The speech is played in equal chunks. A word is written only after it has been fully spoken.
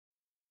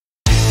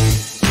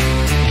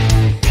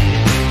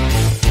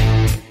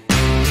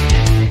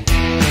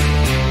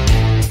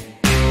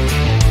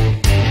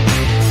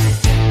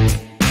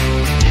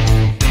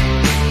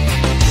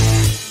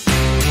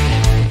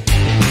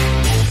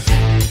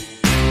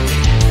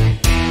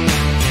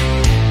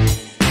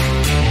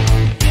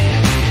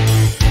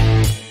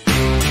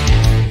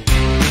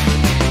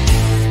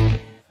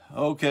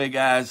Okay,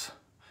 guys.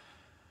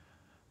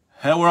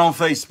 Hell, we're on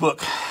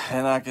Facebook,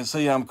 and I can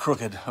see I'm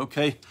crooked,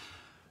 okay?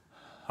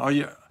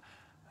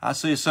 I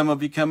see some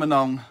of you coming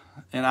on,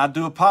 and I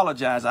do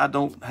apologize. I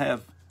don't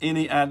have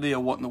any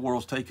idea what in the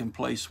world's taking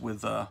place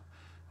with the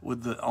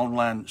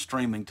online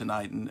streaming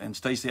tonight. And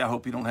Stacy, I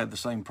hope you don't have the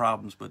same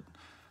problems, but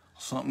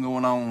something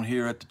going on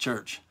here at the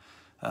church.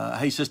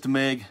 Hey, Sister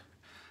Meg,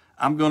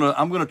 I'm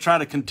gonna try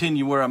to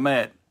continue where I'm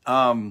at.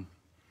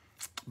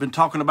 Been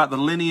talking about the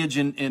lineage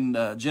in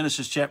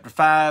Genesis chapter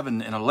 5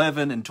 and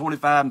 11 and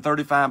 25 and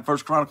 35 and 1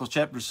 Chronicles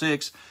chapter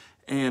 6,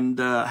 and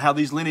how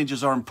these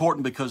lineages are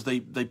important because they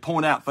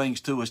point out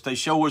things to us. They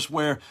show us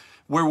where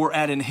we're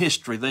at in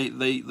history.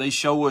 They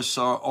show us,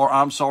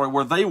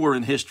 where they were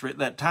in history at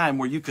that time,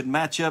 where you could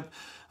match up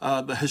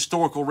the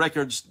historical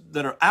records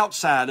that are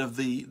outside of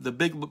the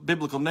big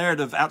biblical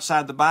narrative,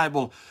 outside the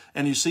Bible,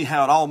 and you see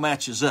how it all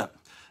matches up.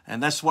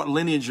 And that's what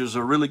lineages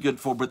are really good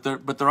for, but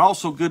they're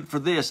also good for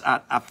this.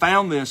 I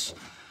found this,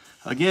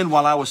 again,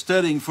 while I was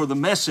studying for the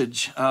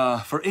message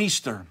for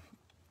Easter.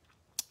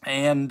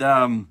 And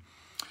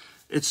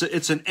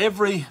it's an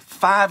every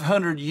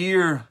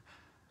 500-year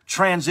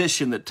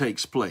transition that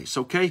takes place,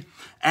 okay?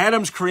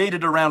 Adam's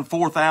created around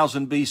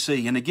 4000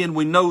 BC. And again,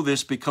 we know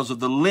this because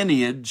of the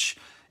lineage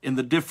in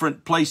the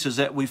different places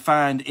that we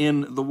find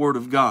in the Word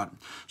of God.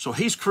 So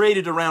he's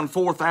created around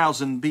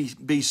 4000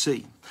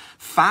 BC.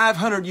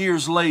 500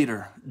 years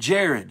later,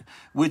 Jared,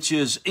 which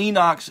is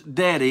Enoch's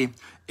daddy,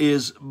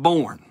 is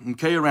born,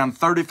 okay, around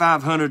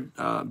 3500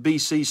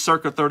 BC,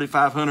 circa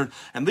 3500.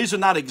 And these are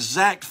not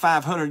exact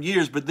 500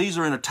 years, but these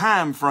are in a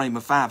time frame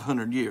of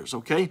 500 years,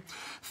 okay?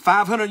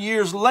 500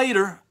 years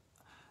later,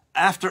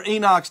 after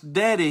Enoch's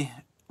daddy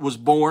was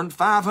born,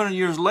 500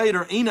 years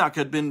later, Enoch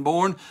had been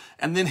born,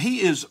 and then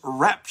he is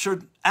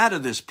raptured out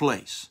of this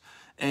place.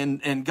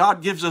 And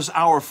God gives us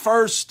our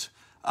first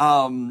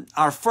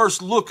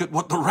look at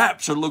what the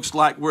rapture looks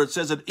like, where it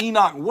says that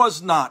Enoch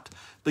was not,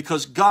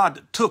 because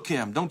God took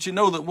him. Don't you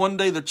know that one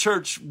day the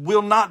church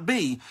will not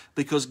be,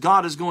 because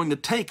God is going to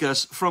take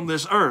us from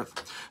this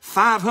earth?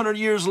 500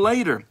 years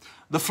later,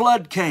 the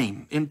flood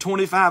came in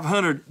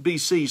 2500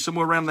 BC,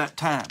 somewhere around that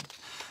time.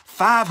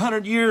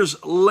 500 years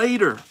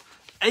later,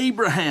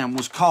 Abraham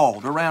was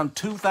called around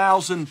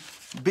 2000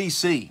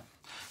 BC.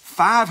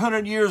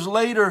 500 years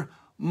later,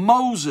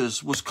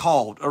 Moses was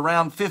called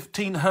around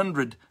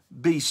 1500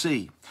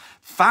 BC.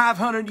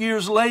 500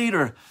 years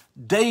later,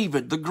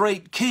 David, the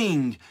great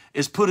king,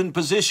 is put in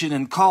position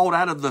and called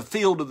out of the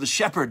field of the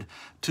shepherd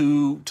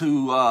to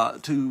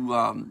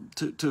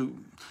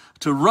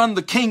run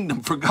the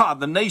kingdom for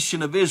God, the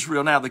nation of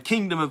Israel. Now, the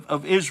kingdom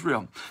of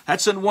Israel.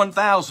 That's in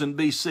 1000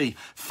 BC.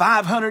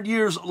 500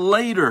 years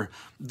later,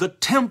 the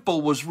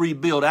temple was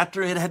rebuilt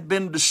after it had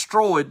been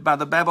destroyed by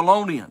the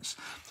Babylonians.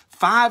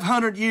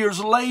 500 years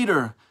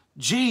later,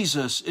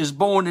 Jesus is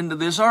born into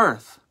this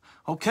earth.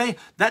 Okay,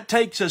 that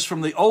takes us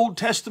from the Old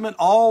Testament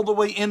all the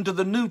way into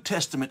the New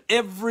Testament.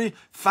 Every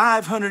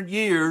 500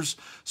 years,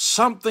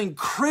 something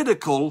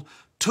critical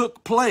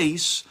took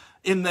place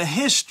in the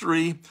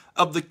history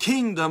of the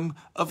kingdom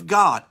of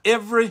God.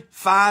 Every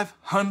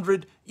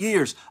 500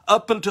 years,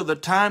 up until the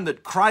time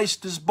that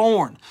Christ is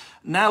born.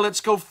 Now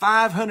let's go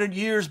 500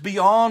 years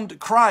beyond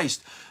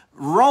Christ.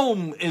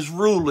 Rome is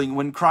ruling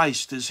when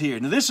Christ is here.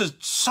 Now this is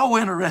so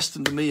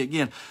interesting to me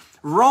again.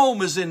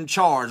 Rome is in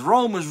charge.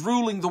 Rome is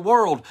ruling the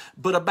world.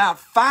 But about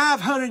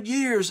 500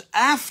 years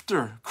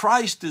after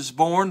Christ is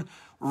born,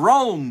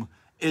 Rome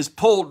is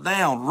pulled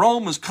down.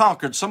 Rome is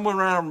conquered somewhere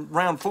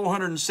around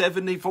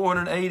 470,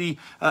 480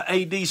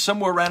 AD,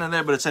 somewhere around in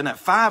there. But it's in that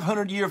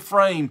 500-year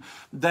frame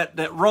that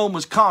Rome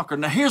was conquered.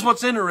 Now, here's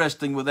what's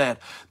interesting with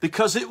that,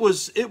 because it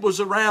was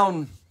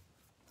around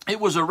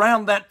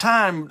that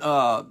time,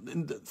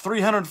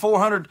 300,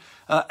 400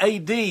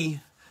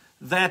 AD,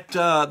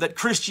 that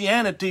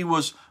Christianity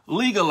was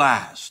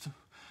legalized,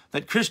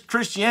 that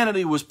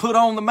Christianity was put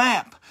on the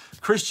map.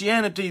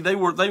 Christianity, they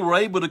were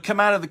able to come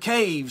out of the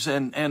caves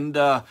and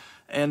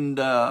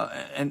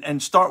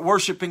start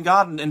worshiping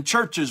God, and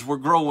churches were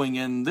growing,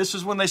 and this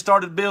is when they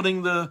started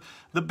building the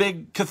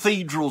big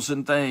cathedrals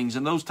and things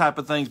and those type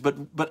of things.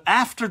 But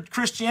after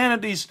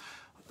Christianity's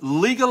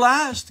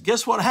legalized,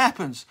 guess what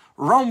happens?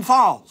 Rome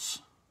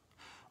falls.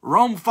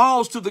 Rome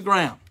falls to the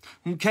ground.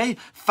 Okay,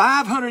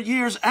 500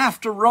 years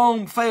after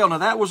Rome fell, now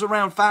that was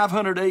around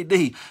 500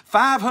 AD.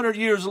 500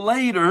 years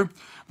later,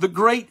 the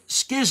Great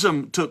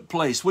Schism took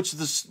place, which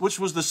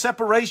was the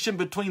separation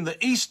between the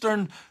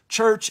Eastern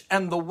Church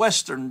and the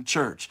Western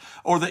Church,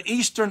 or the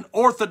Eastern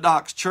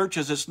Orthodox Church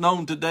as it's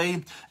known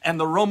today, and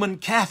the Roman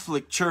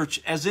Catholic Church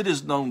as it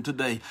is known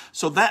today.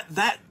 So that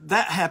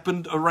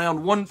happened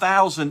around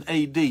 1000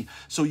 AD.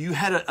 So you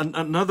had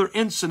another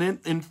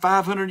incident in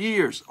 500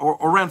 years, or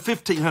around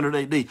 1500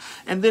 AD.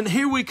 And then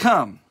here we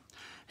come.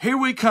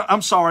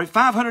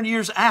 500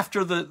 years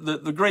after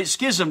the Great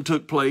Schism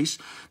took place,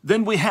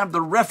 then we have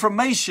the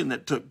Reformation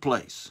that took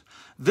place.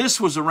 This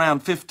was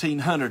around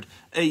 1500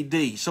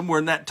 A.D., somewhere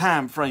in that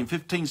time frame,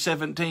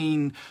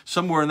 1517,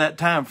 somewhere in that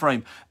time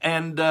frame.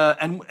 And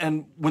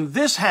when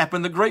this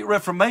happened, the Great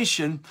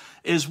Reformation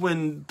is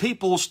when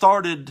people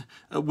started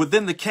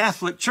within the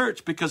Catholic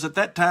Church, because at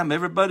that time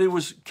everybody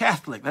was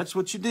Catholic. That's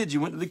what you did. You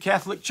went to the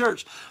Catholic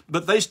Church.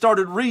 But they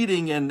started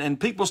reading, and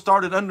people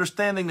started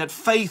understanding that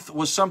faith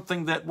was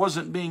something that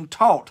wasn't being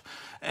taught,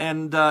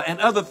 and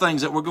other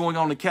things that were going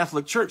on in the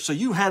Catholic Church. So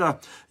you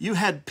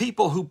had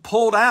people who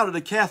pulled out of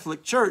the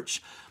Catholic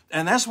Church,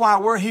 and that's why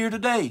we're here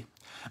today.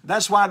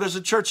 That's why there's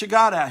a Church of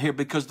God out here,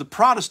 because the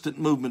Protestant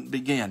movement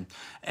began.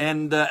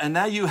 And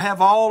now you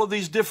have all of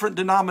these different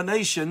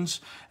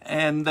denominations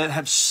and that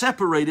have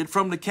separated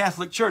from the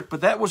Catholic Church.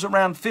 But that was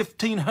around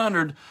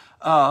 1500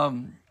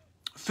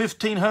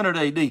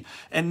 AD.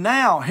 And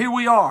now here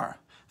we are,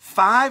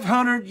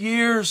 500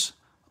 years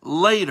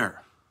later.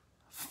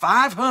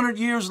 500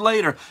 years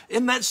later,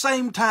 in that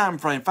same time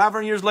frame,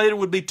 500 years later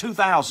would be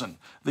 2000,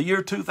 the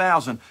year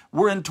 2000.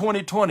 We're in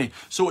 2020,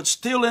 so it's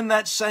still in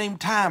that same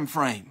time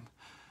frame.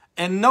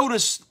 And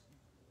notice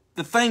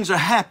the things are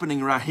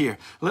happening right here.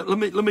 Let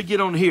me get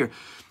on here.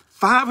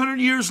 500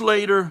 years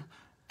later,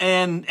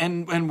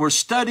 and we're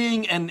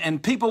studying,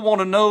 and people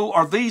want to know,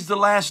 are these the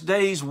last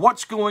days?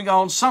 What's going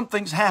on?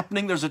 Something's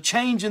happening. There's a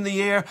change in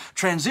the air.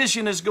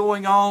 Transition is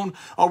going on.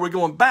 Are we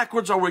going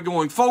backwards? Are we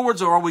going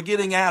forwards? Or are we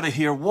getting out of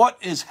here? What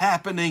is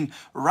happening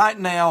right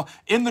now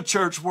in the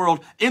church world,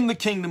 in the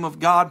kingdom of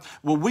God?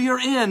 Well, we are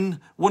in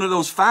one of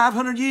those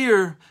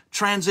 500-year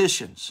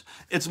transitions.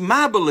 It's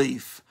my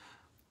belief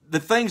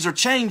that things are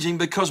changing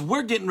because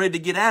we're getting ready to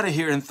get out of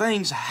here, and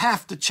things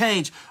have to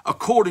change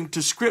according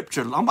to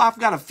Scripture. I've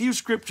got a few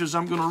scriptures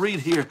I'm going to read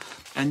here,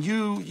 and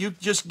you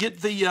just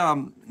get the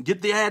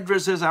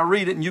address as I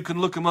read it, and you can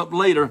look them up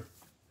later.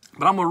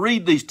 But I'm going to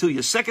read these to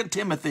you. 2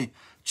 Timothy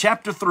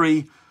chapter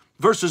 3,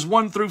 verses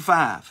 1 through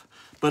 5.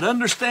 But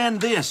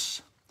understand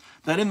this,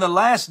 that in the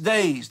last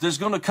days there's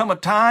going to come a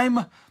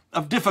time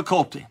of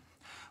difficulty.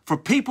 For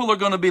people are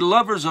going to be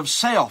lovers of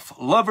self,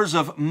 lovers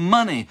of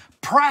money,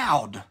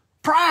 proud,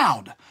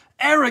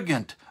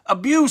 arrogant,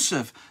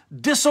 abusive,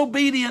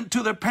 disobedient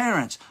to their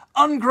parents,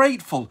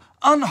 ungrateful,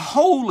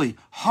 unholy,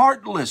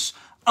 heartless,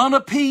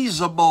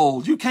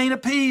 unappeasable. You can't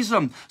appease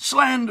them.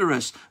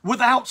 Slanderous,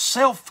 without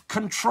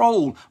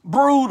self-control,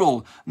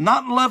 brutal,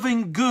 not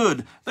loving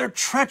good. They're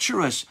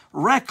treacherous,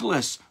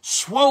 reckless,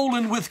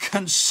 swollen with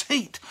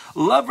conceit,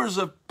 lovers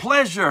of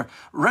pleasure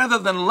rather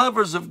than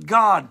lovers of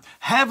God,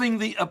 having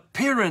the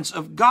appearance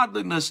of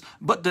godliness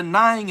but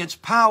denying its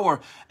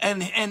power.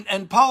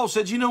 And Paul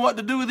said, you know what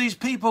to do with these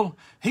people?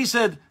 He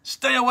said,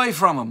 stay away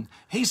from them.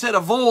 He said,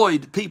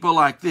 avoid people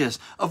like this.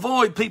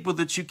 Avoid people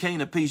that you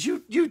can't appease.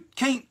 You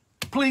can't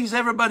please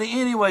everybody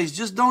anyways.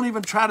 Just don't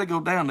even try to go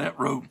down that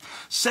road.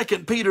 2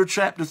 Peter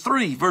chapter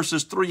 3,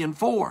 verses 3 and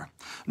 4.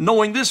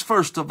 Knowing this,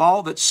 first of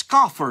all, that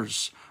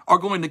scoffers are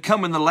going to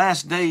come in the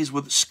last days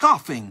with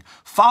scoffing,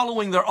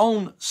 following their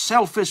own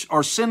selfish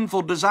or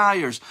sinful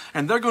desires.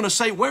 And they're going to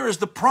say, where is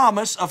the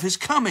promise of his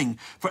coming?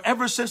 For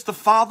ever since the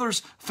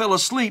fathers fell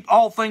asleep,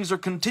 all things are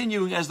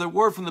continuing as they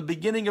were from the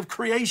beginning of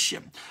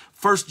creation.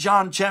 1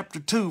 John chapter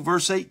 2,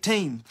 verse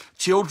 18.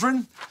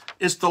 Children,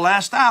 it's the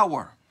last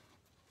hour.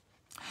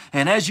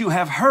 And as you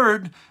have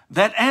heard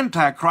that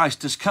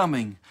Antichrist is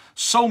coming,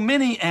 so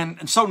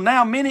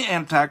now many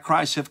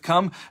Antichrists have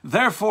come.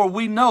 Therefore,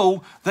 we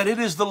know that it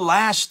is the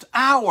last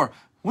hour.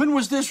 When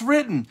was this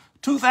written?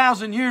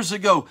 2,000 years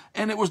ago,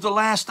 and it was the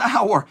last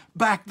hour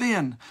back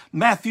then.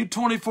 Matthew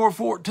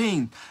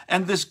 24:14.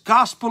 And this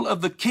gospel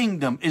of the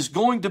kingdom is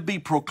going to be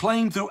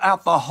proclaimed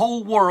throughout the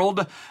whole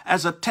world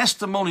as a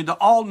testimony to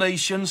all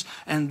nations,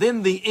 and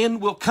then the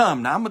end will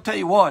come. Now, I'm going to tell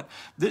you what,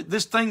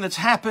 this thing that's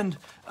happened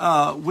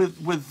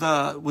with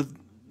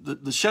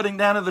the shutting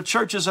down of the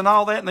churches and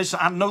all that. And they say,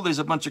 I know there's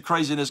a bunch of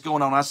craziness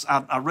going on.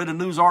 I read a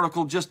news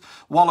article just a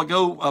while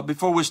ago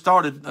before we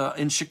started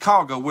in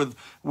Chicago,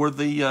 where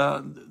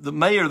the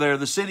mayor there,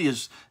 the city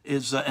is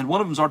and one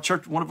of them's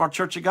one of our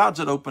Church of Gods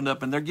that opened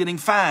up, and they're getting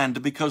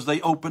fined because they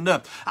opened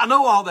up. I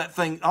know all that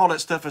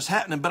stuff is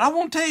happening, but I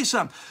want to tell you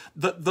something.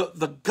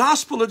 The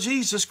gospel of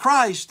Jesus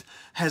Christ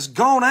has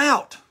gone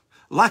out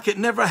like it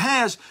never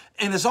has,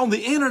 and is on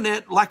the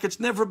internet like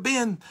it's never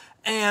been,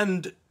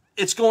 and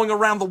it's going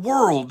around the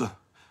world.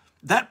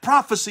 That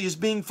prophecy is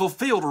being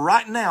fulfilled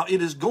right now.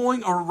 It is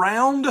going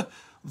around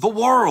the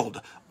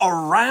world.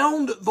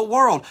 Around the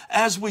world.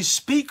 As we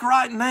speak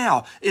right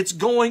now, it's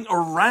going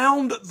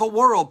around the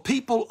world.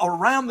 People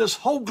around this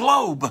whole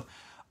globe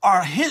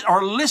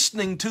are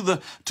listening to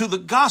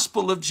the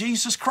gospel of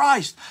Jesus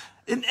Christ.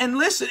 And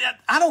listen,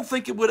 I don't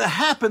think it would have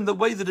happened the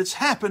way that it's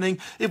happening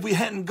if we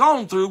hadn't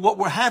gone through what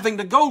we're having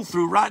to go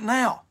through right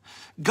now.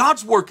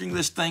 God's working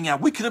this thing out.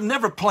 We could have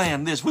never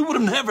planned this. We would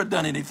have never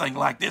done anything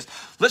like this.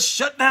 Let's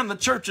shut down the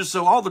churches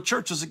so all the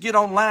churches would get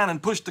online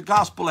and push the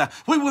gospel out.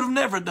 We would have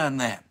never done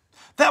that.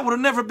 That would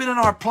have never been in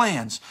our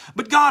plans.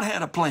 But God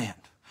had a plan.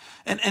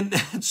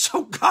 And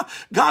so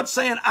God's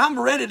saying, I'm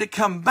ready to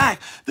come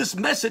back. This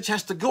message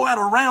has to go out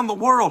around the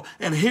world.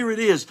 And here it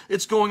is.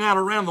 It's going out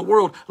around the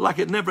world like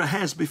it never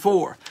has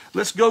before.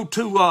 Let's go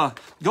to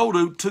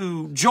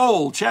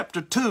Joel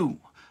chapter 2.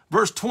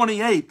 Verse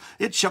 28,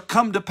 it shall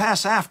come to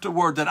pass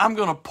afterward that I'm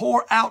going to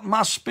pour out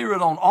my spirit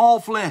on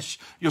all flesh.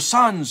 Your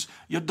sons,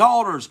 your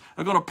daughters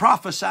are going to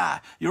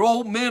prophesy. Your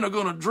old men are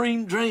going to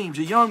dream dreams.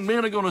 Your young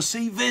men are going to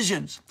see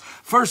visions.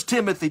 1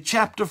 Timothy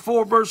chapter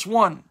 4, verse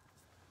 1.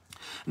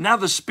 Now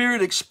the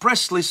Spirit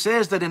expressly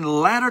says that in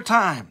latter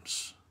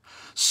times,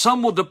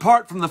 some will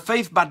depart from the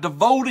faith by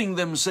devoting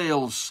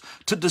themselves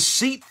to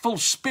deceitful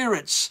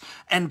spirits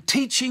and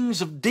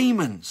teachings of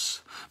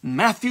demons.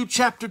 Matthew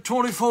chapter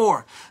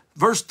 24.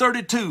 Verse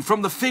 32,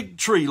 from the fig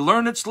tree,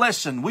 learn its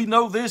lesson. We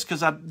know this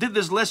because I did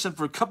this lesson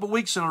for a couple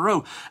weeks in a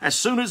row. As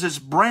soon as its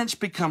branch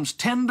becomes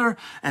tender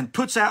and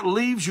puts out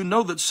leaves, you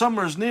know that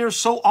summer is near.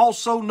 So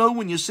also know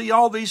when you see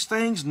all these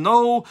things,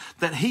 know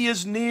that he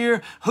is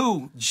near.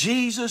 Who?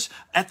 Jesus,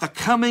 at the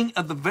coming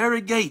of the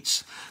very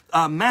gates.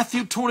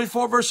 Matthew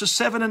 24, verses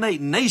 7 and 8.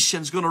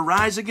 Nation's going to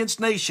rise against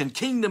nation,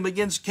 kingdom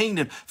against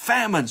kingdom,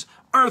 famines,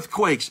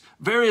 earthquakes,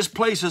 various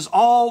places.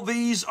 All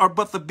these are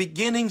but the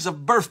beginnings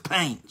of birth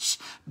pains.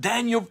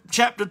 Daniel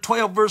chapter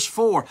 12, verse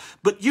 4.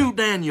 But you,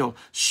 Daniel,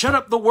 shut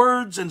up the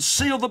words and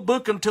seal the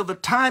book until the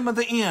time of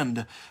the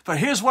end. For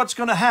here's what's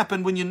going to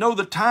happen when you know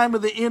the time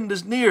of the end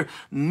is near.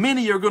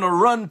 Many are going to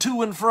run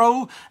to and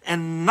fro,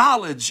 and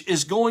knowledge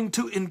is going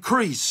to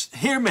increase.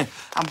 Hear me.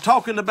 I'm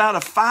talking about a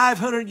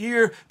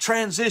 500-year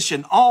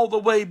transition all the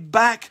way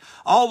back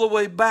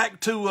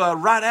to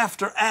right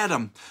after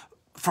Adam.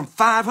 From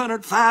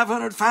 500,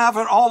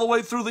 all the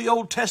way through the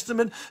Old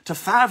Testament to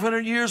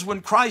 500 years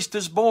when Christ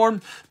is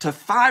born, to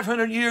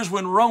 500 years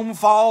when Rome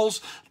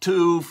falls,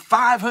 to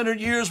 500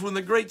 years when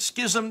the Great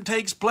Schism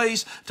takes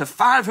place, to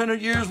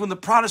 500 years when the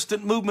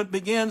Protestant movement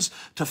begins,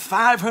 to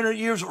 500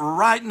 years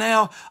right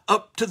now,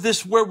 up to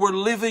this where we're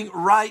living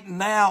right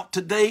now,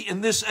 today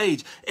in this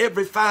age.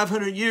 Every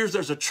 500 years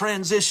there's a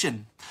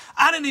transition.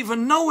 I didn't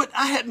even know it.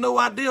 I had no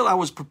idea. I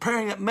was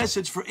preparing that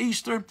message for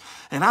Easter,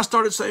 and I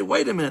started saying,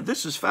 wait a minute,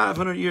 this is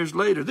 500 years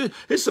later. This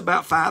is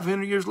about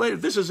 500 years later.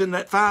 This is in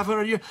that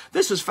 500 year.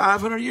 This is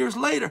 500 years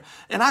later.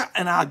 And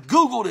I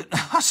Googled it.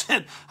 I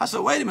said,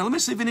 wait a minute, let me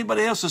see if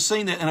anybody else has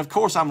seen it. And of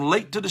course, I'm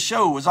late to the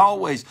show as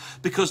always,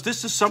 because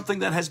this is something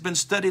that has been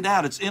studied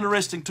out. It's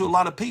interesting to a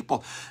lot of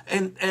people,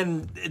 and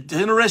it's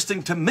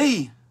interesting to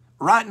me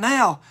right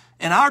now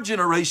in our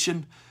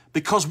generation,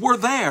 because we're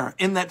there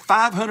in that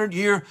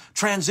 500-year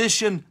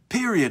transition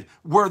period.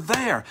 We're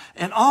there.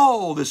 And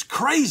all this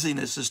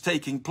craziness is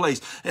taking place.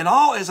 And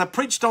as I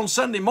preached on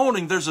Sunday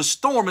morning, there's a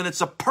storm, and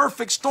it's a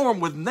perfect storm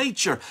with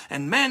nature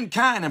and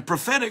mankind and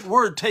prophetic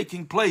word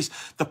taking place.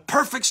 The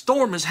perfect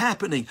storm is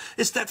happening.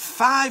 It's that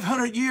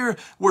 500-year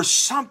where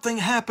something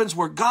happens,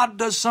 where God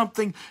does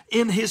something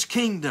in his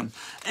kingdom.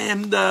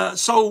 And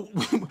so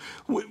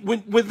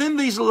within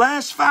these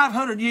last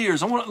 500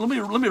 years, let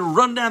me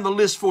run down the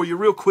list for you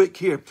real quick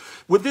here.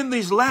 Within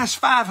these last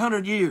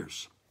 500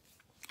 years,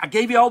 I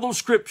gave you all those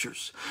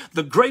scriptures.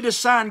 The greatest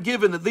sign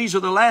given that these are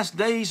the last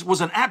days was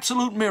an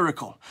absolute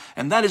miracle.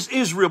 And that is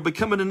Israel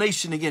becoming a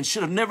nation again.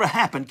 Should have never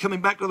happened,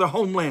 coming back to their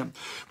homeland.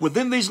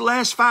 Within these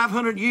last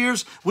 500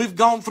 years, we've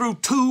gone through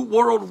two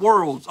world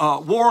wars.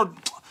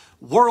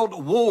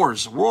 World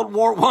Wars. World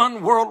War I,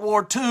 World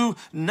War II,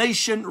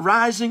 nation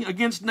rising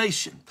against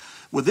nation.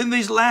 Within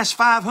these last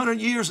 500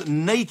 years,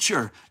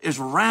 nature is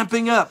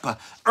ramping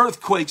up.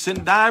 Earthquakes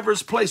in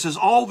diverse places.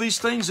 All these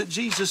things that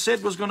Jesus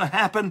said was going to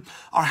happen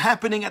are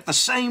happening at the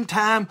same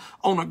time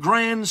on a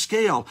grand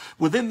scale.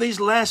 Within these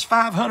last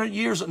 500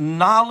 years,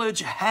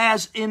 knowledge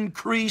has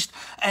increased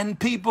and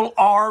people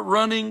are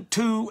running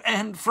to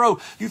and fro.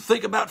 You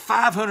think about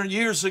 500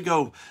 years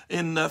ago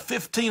in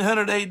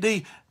 1500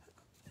 AD,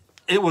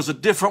 it was a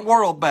different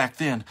world back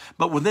then.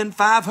 But within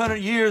 500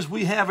 years,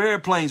 we have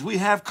airplanes, we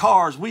have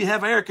cars, we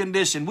have air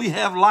conditioning, we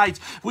have lights,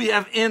 we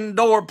have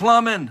indoor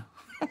plumbing.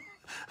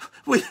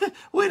 we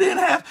didn't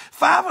have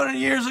 500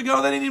 years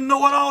ago. They didn't even know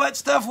what all that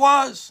stuff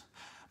was.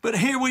 But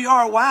here we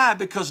are. Why?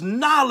 Because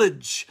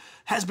knowledge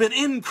has been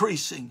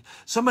increasing.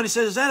 Somebody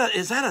says,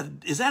 is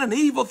that an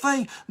evil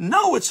thing?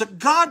 No, it's a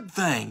God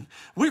thing.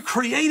 We're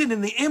created in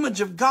the image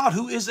of God,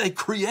 who is a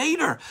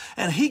creator.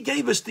 And he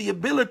gave us the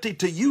ability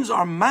to use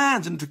our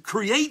minds and to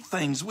create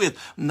things with,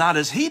 not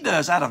as he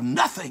does out of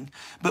nothing,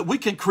 but we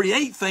can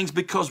create things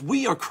because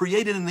we are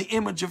created in the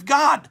image of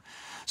God.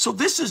 So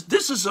this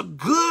is a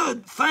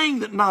good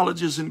thing that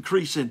knowledge is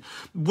increasing.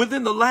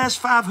 Within the last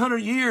 500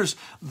 years,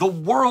 the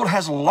world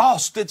has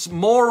lost its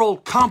moral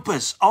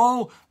compass.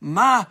 Oh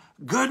my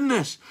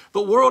goodness.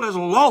 The world has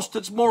lost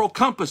its moral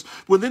compass.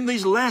 Within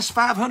these last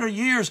 500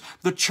 years,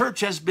 the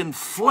church has been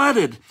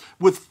flooded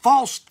with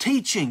false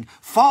teaching,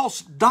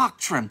 false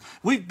doctrine.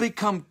 We've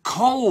become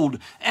cold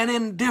and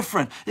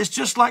indifferent. It's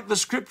just like the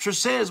scripture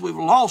says, we've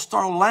lost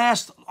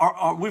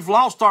we've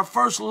lost our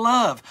first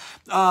love.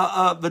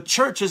 The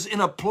church is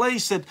in a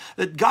place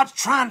that God's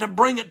trying to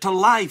bring it to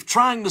life,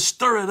 trying to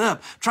stir it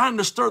up, trying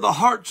to stir the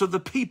hearts of the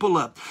people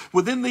up.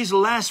 Within these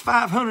last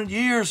 500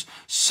 years,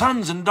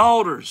 sons and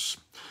daughters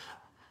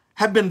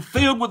have been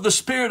filled with the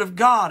Spirit of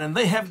God, and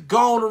they have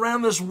gone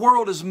around this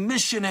world as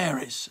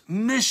missionaries.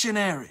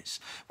 Missionaries.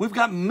 We've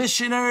got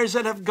missionaries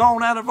that have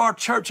gone out of our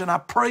church, and I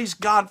praise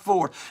God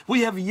for it.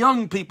 We have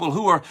young people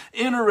who are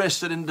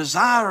interested and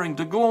desiring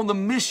to go on the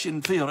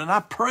mission field, and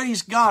I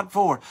praise God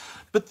for it.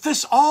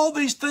 But all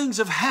these things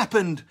have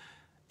happened,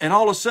 and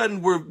all of a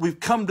sudden we've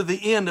come to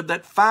the end of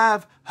that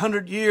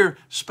 500-year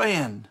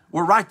span.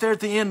 We're right there at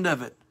the end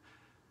of it.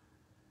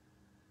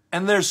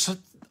 And there's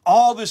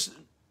all this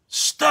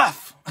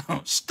stuff,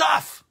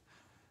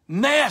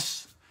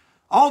 mess.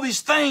 All these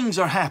things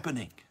are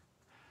happening.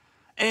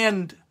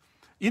 And,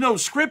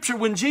 Scripture,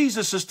 when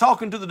Jesus is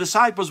talking to the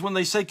disciples, when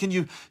they say, can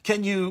you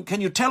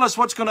tell us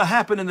what's going to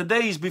happen in the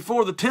days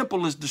before the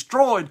temple is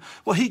destroyed?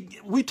 Well,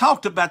 we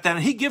talked about that,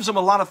 and he gives them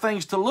a lot of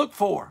things to look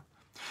for.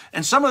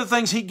 And some of the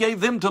things he gave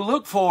them to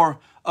look for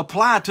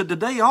apply to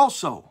today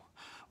also.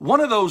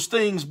 One of those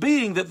things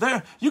being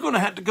that you're going to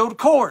have to go to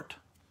court.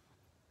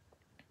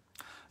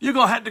 You're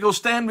going to have to go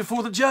stand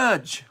before the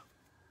judge.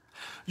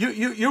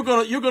 You're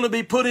going to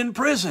be put in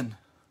prison.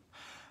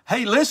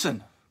 Hey,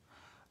 listen,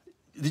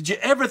 did you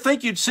ever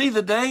think you'd see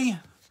the day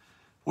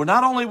where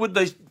not only would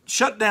they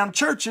shut down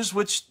churches,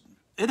 which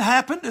it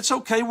happened, it's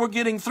okay, we're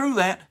getting through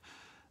that,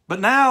 but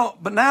now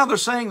they're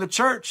saying the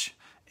church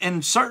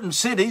in certain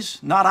cities,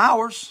 not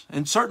ours,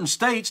 in certain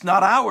states,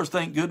 not ours,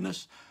 thank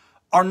goodness,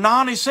 are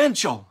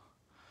non-essential.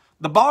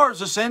 The bar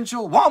is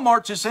essential.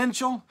 Walmart's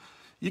essential.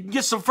 You can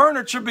get some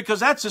furniture because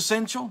that's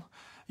essential.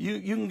 You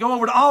can go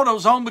over to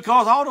AutoZone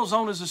because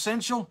AutoZone is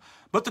essential,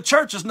 but the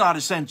church is not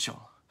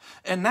essential.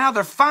 And now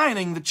they're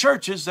fining the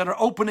churches that are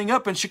opening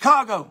up in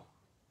Chicago.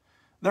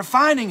 They're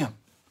fining them.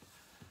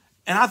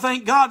 And I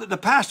thank God that the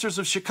pastors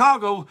of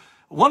Chicago,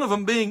 one of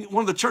them being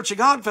one of the Church of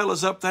God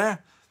fellows up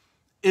there,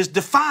 is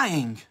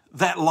defying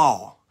that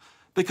law,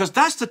 because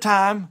that's the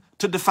time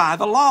to defy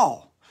the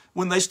law,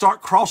 when they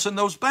start crossing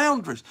those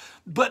boundaries.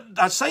 But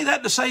I say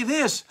that to say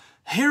this.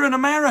 Here in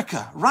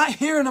America, right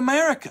here in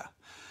America,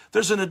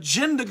 there's an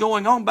agenda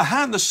going on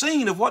behind the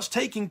scene of what's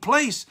taking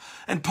place.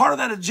 And part of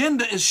that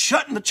agenda is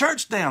shutting the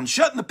church down,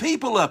 shutting the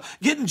people up,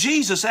 getting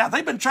Jesus out.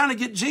 They've been trying to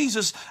get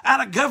Jesus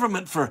out of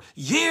government for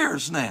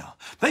years now.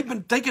 They've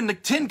been taking the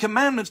 10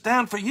 Commandments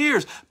down for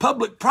years.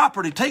 Public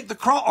property, take the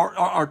cross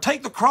or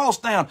take the cross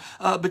down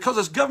because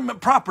it's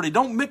government property.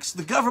 Don't mix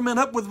the government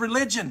up with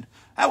religion.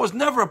 That was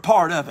never a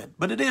part of it,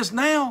 but it is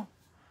now.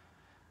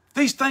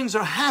 These things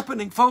are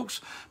happening,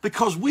 folks,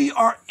 because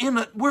we're in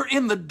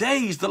the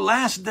days, the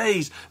last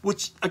days,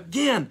 which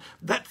again,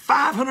 that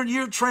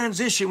 500-year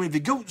transition, if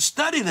you go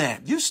study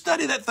that, you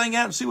study that thing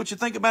out and see what you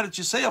think about it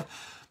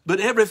yourself. But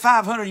every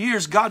 500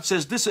 years, God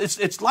says this,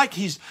 it's like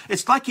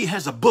he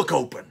has a book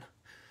open.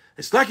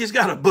 It's like he's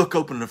got a book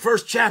open. The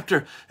first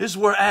chapter, this is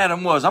where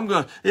Adam was.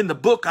 In the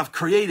book, I've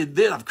created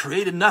this. I've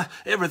created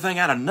everything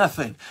out of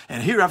nothing.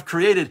 And here I've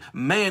created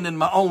man in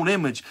my own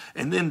image.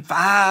 And then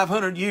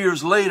 500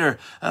 years later,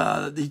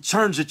 he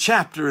turns a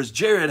chapter as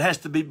Jared has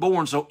to be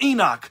born so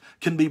Enoch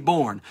can be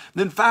born.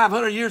 Then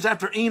 500 years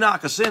after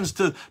Enoch ascends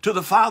to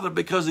the Father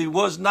because he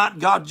was not,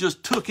 God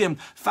just took him.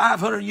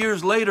 500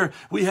 years later,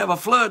 we have a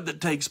flood that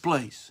takes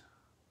place.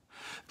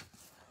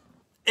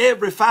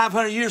 Every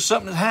 500 years,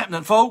 something is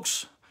happening,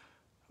 folks.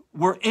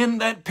 We're in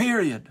that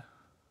period.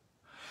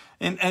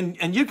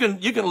 And you can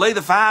lay the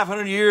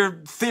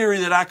 500-year theory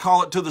that I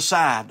call it to the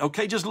side.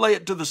 Okay, just lay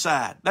it to the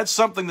side. That's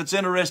something that's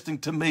interesting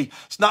to me.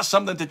 It's not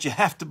something that you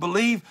have to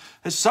believe.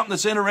 It's something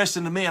that's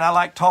interesting to me and I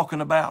like talking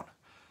about.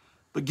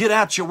 But get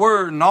out your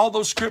word and all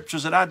those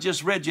scriptures that I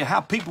just read you, how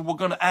people were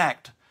going to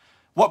act,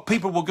 what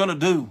people were going to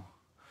do.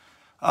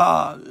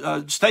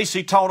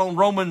 Stacy taught on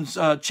Romans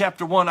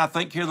chapter 1, I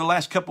think, here the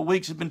last couple of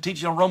weeks. Has been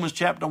teaching on Romans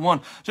chapter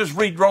 1. Just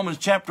read Romans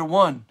chapter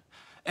 1.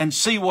 And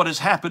see what has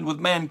happened with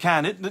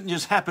mankind. It didn't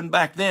just happen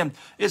back then.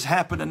 It's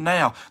happening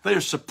now.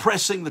 They're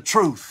suppressing the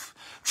truth,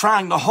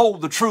 trying to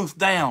hold the truth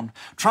down,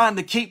 trying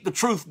to keep the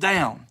truth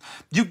down.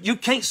 You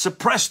can't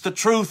suppress the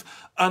truth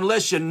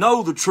unless you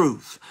know the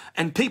truth.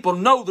 And people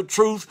know the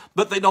truth,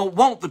 but they don't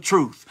want the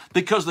truth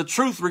because the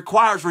truth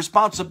requires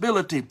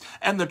responsibility.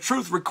 And the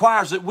truth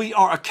requires that we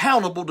are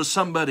accountable to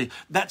somebody.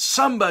 That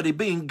somebody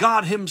being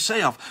God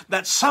himself.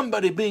 That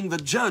somebody being the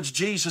judge,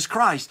 Jesus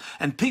Christ.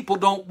 And people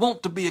don't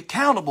want to be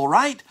accountable,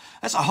 right?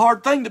 That's a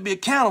hard thing to be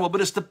accountable,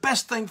 but it's the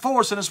best thing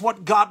for us and it's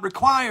what God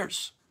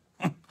requires.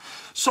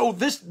 So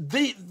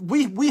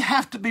we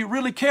have to be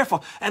really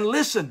careful. And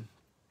listen,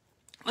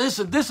 this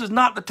is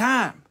not the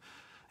time.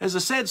 As I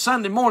said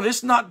Sunday morning,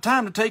 it's not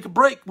time to take a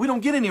break. We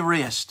don't get any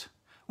rest.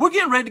 We're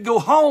getting ready to go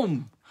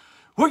home.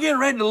 We're getting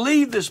ready to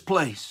leave this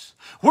place.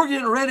 We're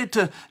getting ready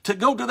to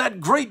go to that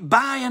great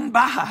by and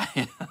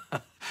by.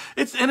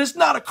 It's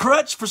not a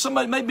crutch for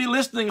somebody maybe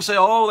listening and say,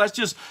 oh, that's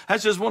just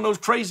one of those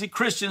crazy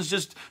Christians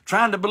just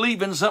trying to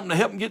believe in something to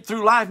help them get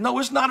through life. No,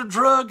 it's not a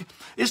drug.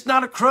 It's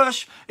not a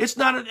crush. It's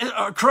not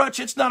a crutch.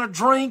 It's not a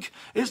drink.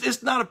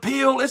 It's not a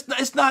pill.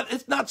 It's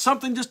not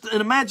something just an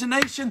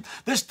imagination.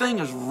 This thing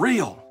is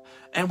real.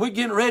 And we're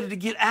getting ready to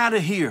get out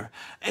of here.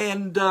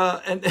 And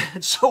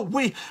so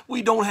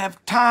we don't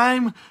have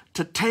time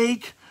to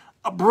take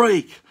a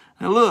break.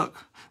 Now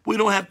look, we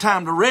don't have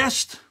time to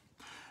rest.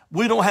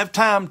 We don't have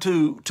time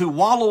to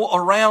wallow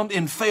around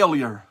in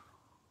failure.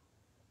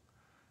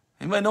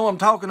 Anybody know what I'm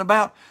talking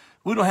about?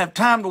 We don't have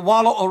time to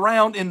wallow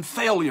around in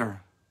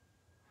failure.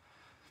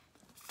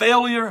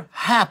 Failure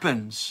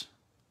happens.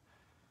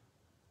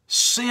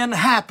 Sin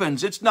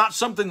happens. It's not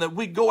something that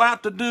we go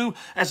out to do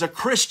as a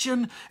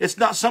Christian. It's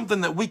not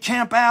something that we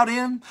camp out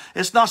in.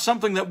 It's not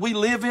something that we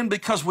live in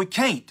because we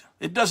can't.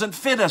 It doesn't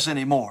fit us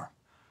anymore.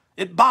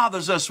 It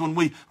bothers us when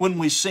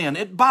we sin.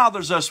 It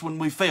bothers us when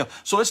we fail.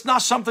 So it's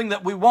not something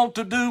that we want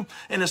to do,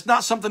 and it's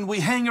not something we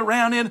hang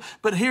around in.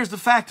 But here's the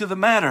fact of the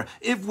matter.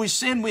 If we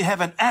sin, we have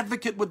an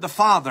advocate with the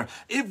Father.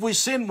 If we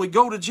sin, we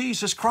go to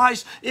Jesus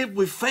Christ. If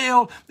we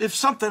fail, if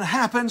something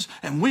happens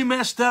and we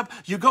messed up,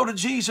 you go to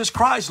Jesus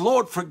Christ.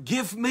 Lord,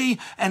 forgive me.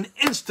 And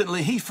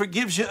instantly he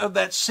forgives you of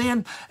that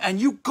sin. And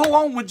you go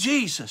on with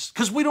Jesus,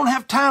 because we don't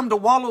have time to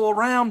wallow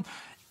around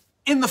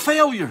in the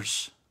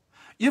failures.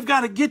 You've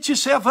got to get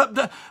yourself up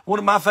to... One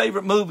of my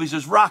favorite movies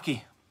is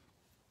Rocky.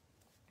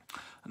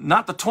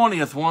 Not the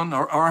 20th one,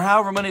 or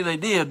however many they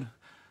did,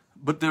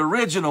 but the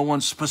original one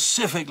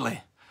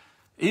specifically.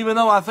 Even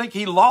though I think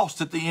he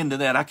lost at the end of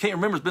that. I can't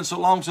remember. It's been so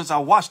long since I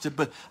watched it,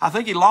 but I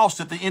think he lost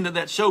at the end of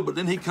that show, but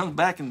then he comes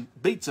back and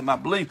beats him, I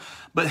believe.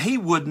 But he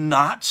would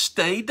not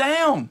stay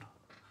down.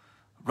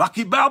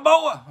 Rocky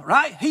Balboa,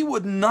 right? He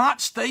would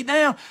not stay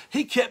down.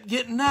 He kept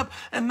getting up,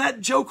 and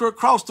that joker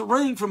across the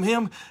ring from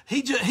him,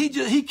 he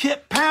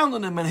kept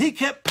pounding him, and he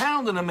kept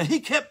pounding him, and he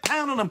kept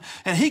pounding him,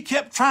 and he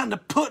kept trying to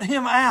put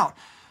him out.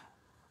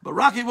 But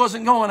Rocky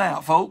wasn't going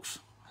out, folks.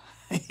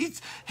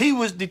 He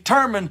was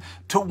determined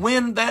to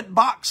win that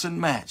boxing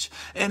match.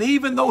 And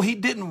even though he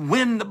didn't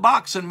win the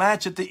boxing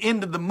match at the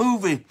end of the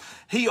movie,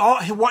 you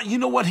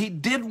know what he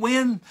did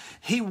win?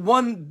 He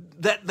won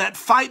that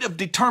fight of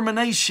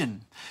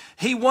determination.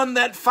 He won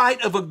that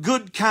fight of a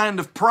good kind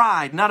of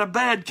pride, not a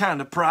bad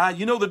kind of pride.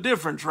 You know the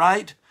difference,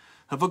 right?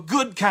 Of a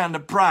good kind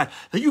of pride.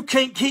 You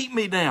can't keep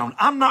me down.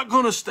 I'm not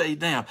going to stay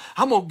down.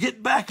 I'm going to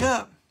get back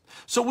up.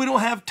 So we don't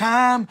have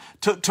time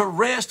to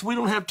rest. We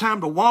don't have time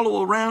to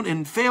wallow around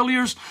in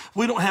failures.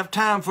 We don't have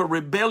time for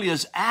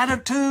rebellious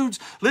attitudes.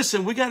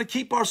 Listen, we got to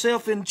keep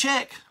ourselves in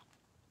check.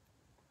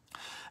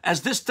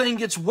 As this thing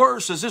gets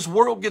worse, as this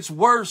world gets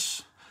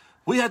worse,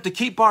 we have to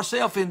keep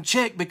ourselves in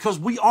check, because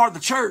we are the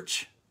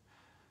church.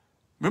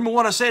 Remember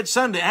what I said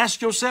Sunday?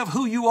 Ask yourself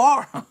who you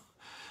are.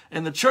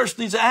 And the church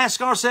needs to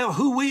ask ourselves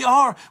who we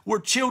are. We're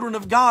children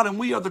of God, and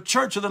we are the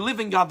church of the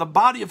living God, the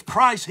body of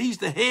Christ. He's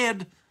the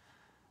head,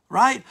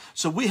 right?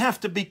 So we have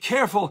to be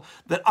careful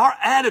that our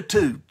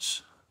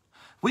attitudes,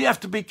 we have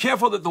to be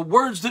careful that the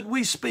words that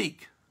we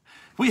speak,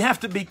 we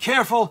have to be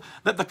careful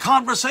that the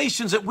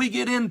conversations that we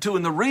get into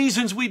and the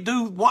reasons we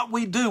do what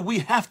we do, we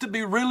have to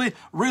be really,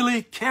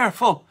 really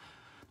careful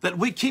that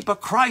we keep a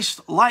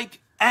Christ-like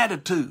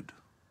attitude.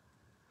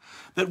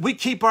 That we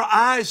keep our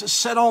eyes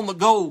set on the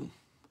goal.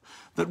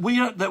 That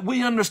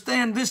we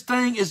understand this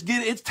thing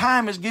its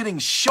time is getting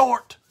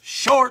short.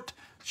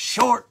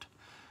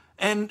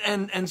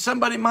 And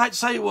somebody might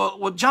say,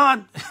 well,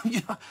 John,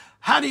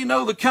 how do you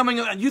know the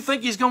coming? You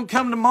think he's going to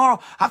come tomorrow?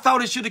 I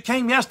thought he should have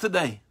came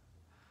yesterday.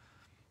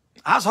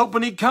 I was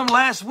hoping he'd come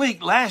last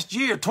week, last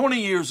year, 20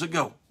 years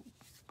ago.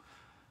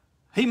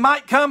 He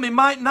might come, he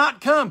might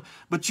not come,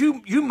 but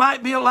you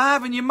might be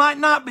alive and you might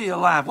not be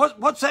alive.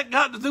 What's that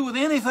got to do with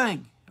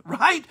anything?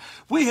 Right?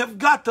 We have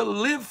got to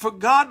live for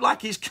God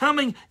like he's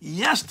coming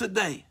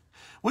yesterday.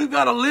 We've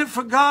got to live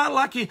for God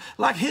like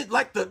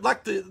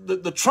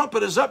the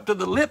trumpet is up to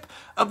the lip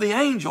of the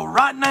angel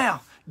right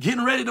now,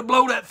 getting ready to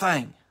blow that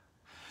thing.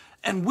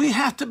 And we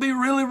have to be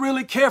really,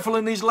 really careful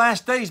in these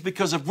last days,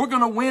 because if we're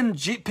going to win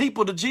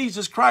people to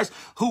Jesus Christ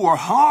who are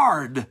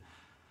hard,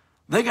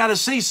 they got to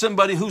see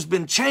somebody who's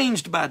been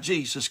changed by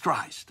Jesus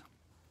Christ.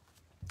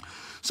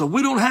 So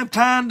we don't have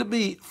time to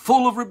be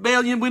full of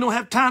rebellion. We don't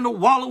have time to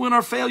wallow in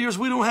our failures.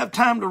 We don't have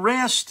time to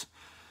rest.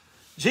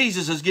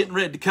 Jesus is getting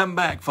ready to come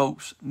back,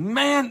 folks.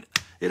 Man,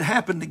 it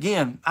happened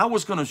again. I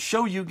was going to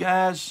show you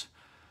guys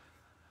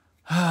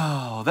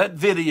that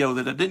video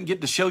that I didn't get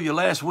to show you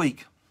last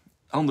week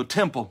on the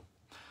temple.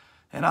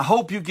 And I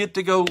hope you get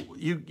to go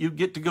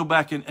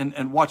back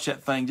and watch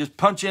that thing. Just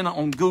punch in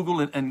on Google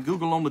and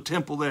Google on the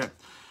temple there.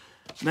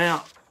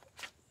 Now,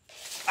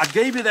 I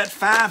gave you that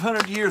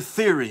 500-year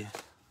theory.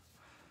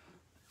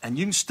 And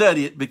you can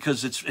study it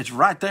because it's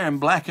right there in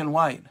black and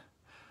white.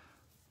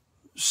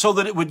 So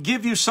that it would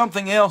give you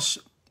something else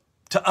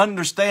to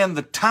understand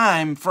the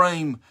time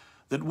frame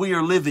that we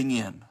are living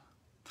in.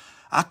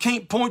 I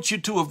can't point you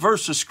to a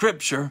verse of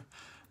Scripture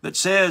that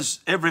says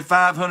every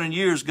 500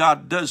 years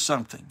God does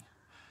something.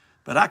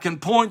 But I can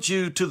point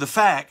you to the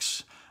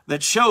facts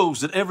that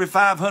shows that every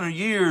 500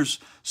 years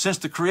since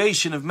the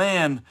creation of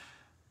man,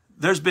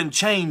 there's been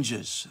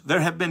changes.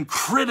 There have been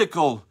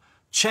critical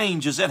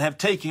changes that have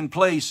taken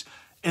place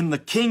in the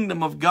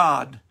kingdom of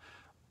God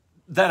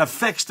that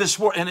affects this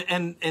world.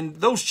 And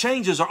those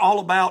changes are all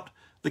about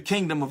the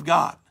kingdom of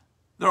God.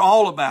 They're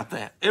all about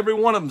that. Every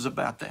one of them's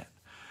about that.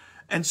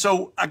 And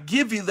so I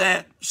give you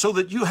that so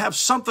that you have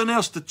something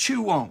else to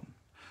chew on,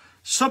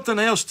 something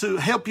else to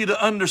help you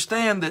to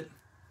understand that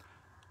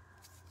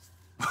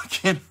we're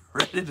getting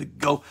ready to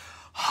go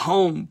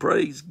home.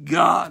 Praise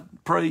God,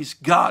 praise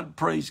God,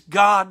 praise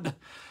God.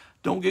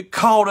 Don't get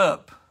caught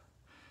up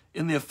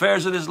in the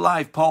affairs of this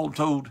life, Paul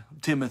told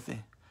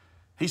Timothy.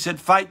 He said,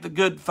 fight the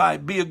good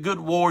fight. Be a good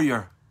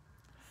warrior.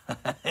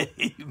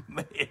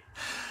 Amen.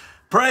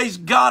 Praise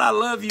God. I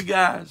love you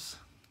guys.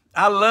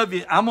 I love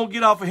you. I'm going to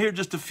get off of here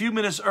just a few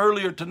minutes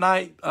earlier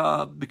tonight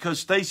because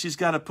Stacy's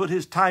got to put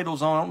his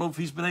titles on. I don't know if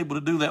he's been able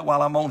to do that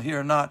while I'm on here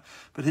or not,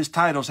 but his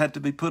titles had to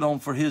be put on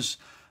for his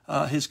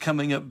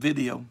coming up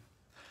video.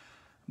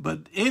 But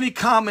any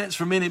comments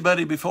from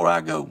anybody before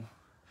I go?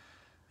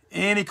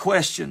 Any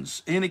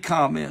questions? Any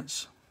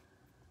comments?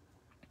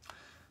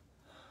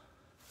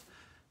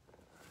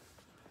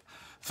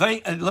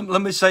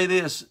 Let me say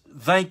this.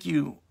 Thank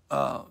you,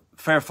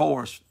 Fair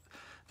Forest.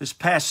 This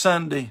past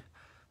Sunday,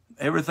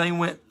 everything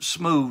went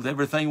smooth.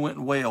 Everything went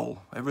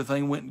well.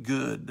 Everything went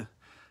good.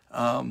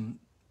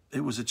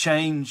 It was a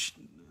change.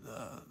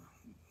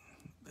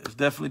 It was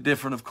definitely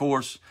different, of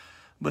course,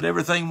 but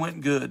everything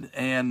went good.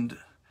 And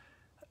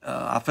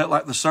I felt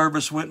like the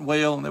service went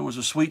well, and there was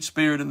a sweet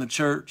spirit in the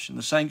church and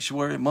the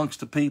sanctuary amongst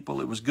the people.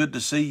 It was good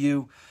to see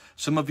you.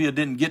 Some of you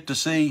didn't get to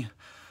see.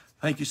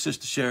 Thank you,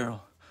 Sister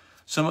Cheryl.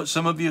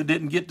 Some of you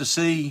didn't get to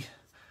see,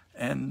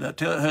 and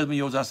tell the husband of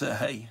yours, I said,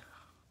 hey,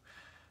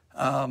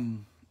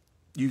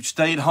 you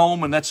stayed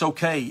home, and that's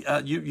okay.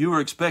 You are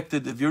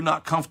expected. If you're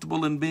not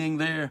comfortable in being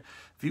there,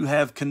 if you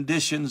have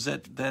conditions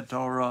that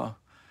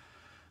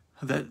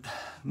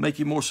make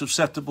you more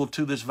susceptible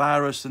to this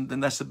virus,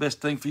 then that's the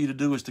best thing for you to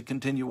do is to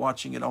continue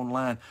watching it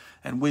online.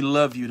 And we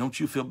love you.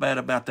 Don't you feel bad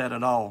about that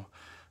at all.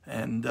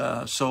 And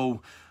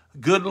so,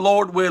 good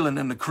Lord willing,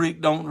 and the creek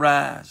don't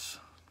rise.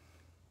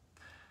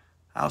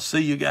 I'll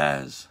see you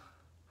guys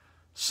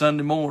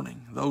Sunday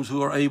morning, those who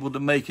are able to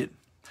make it.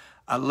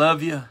 I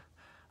love you.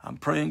 I'm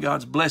praying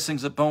God's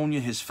blessings upon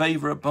you, his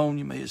favor upon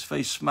you. May his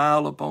face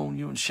smile upon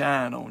you and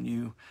shine on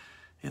you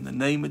in the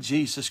name of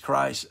Jesus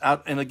Christ.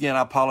 And again,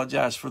 I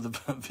apologize for the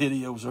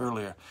videos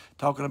earlier.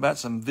 Talking about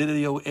some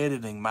video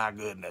editing, my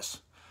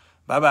goodness.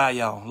 Bye-bye,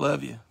 y'all.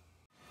 Love you.